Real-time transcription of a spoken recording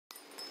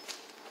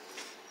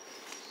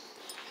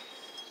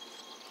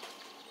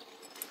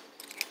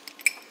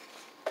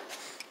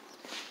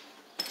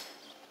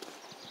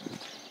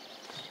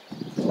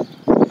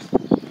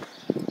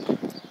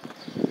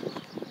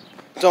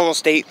It's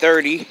almost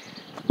 8:30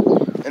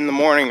 in the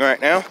morning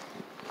right now.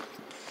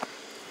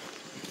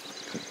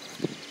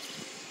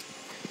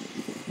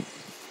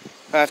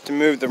 I have to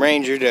move the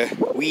Ranger to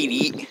weed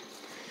eat.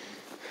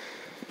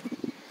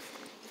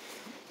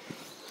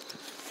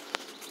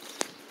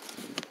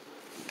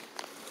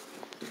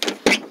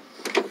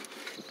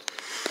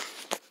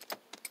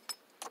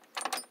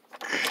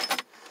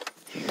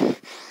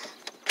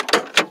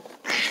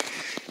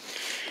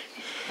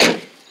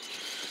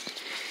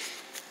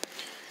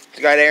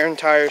 It's got air and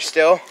tires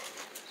still.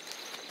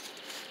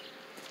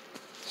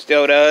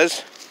 Still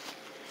does.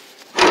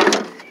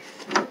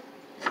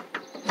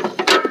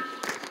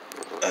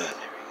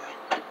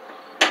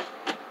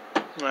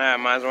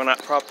 Might as well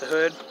not prop the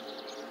hood.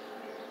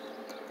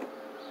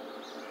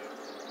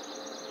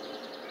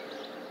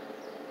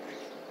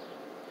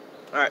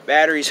 Alright,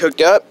 battery's hooked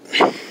up.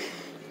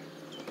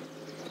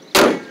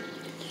 I'm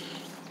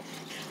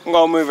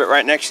gonna move it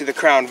right next to the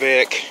Crown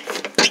Vic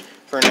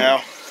for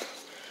now.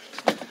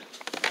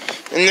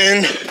 And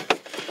then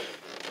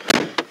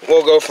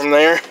we'll go from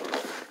there.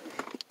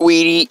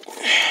 Weed eat.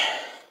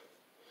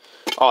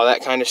 All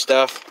that kind of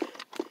stuff.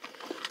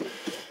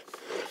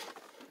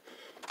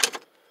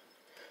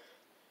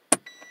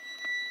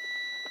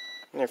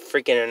 They're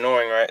freaking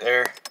annoying right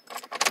there.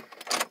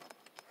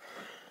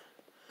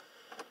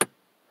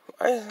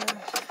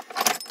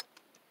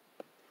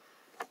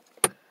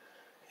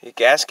 Your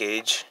gas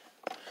gauge.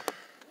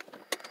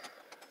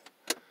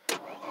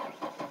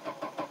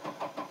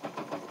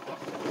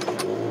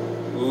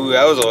 Ooh,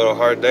 that was a little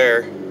hard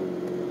there.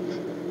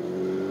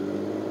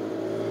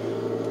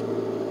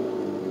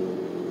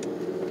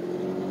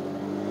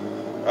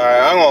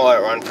 Alright, I'm gonna let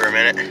it run for a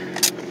minute.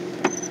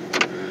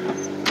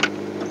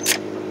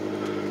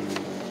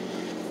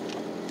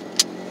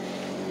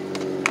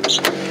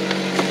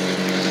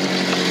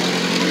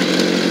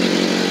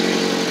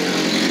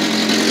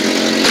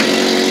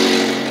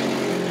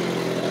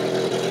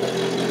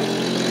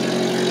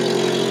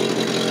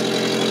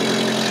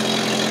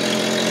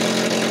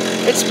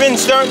 It's been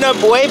starting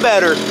up way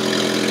better.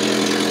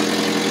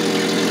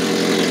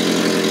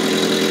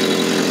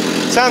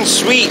 Sounds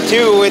sweet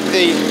too with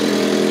the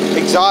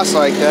exhaust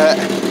like that.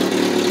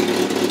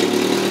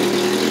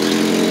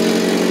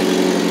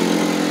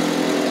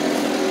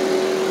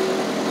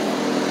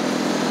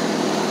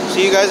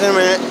 See you guys in a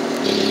minute.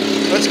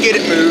 Let's get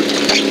it moved.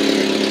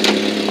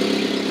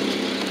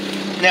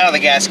 Now the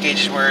gas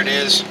gauge is where it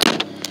is.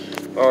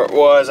 Or it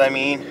was, I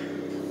mean.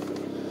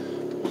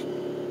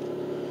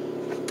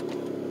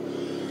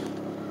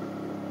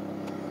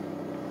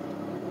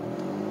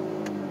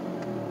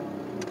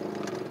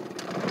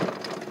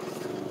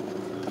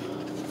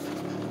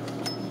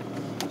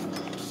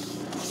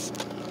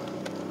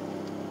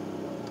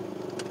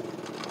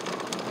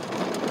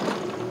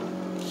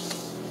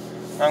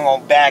 I'm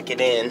gonna back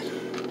it in.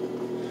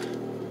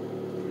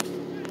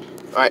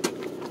 Alright,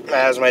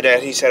 as my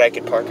dad, he said I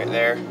could park it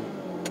there.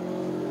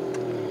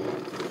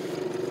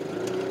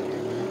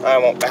 I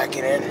won't back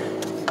it in.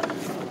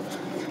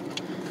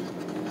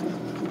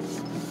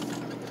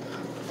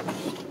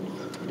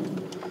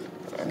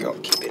 I'm gonna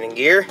keep it in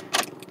gear.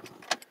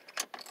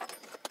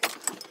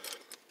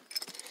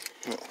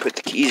 Put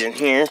the keys in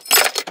here.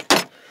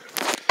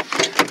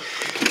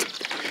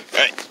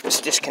 Alright, let's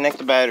disconnect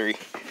the battery.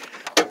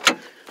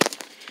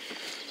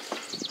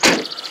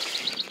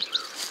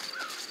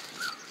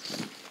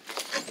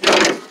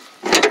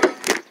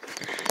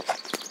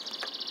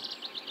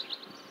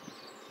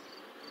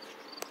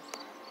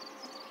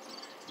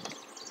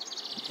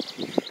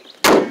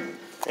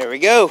 There we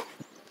go.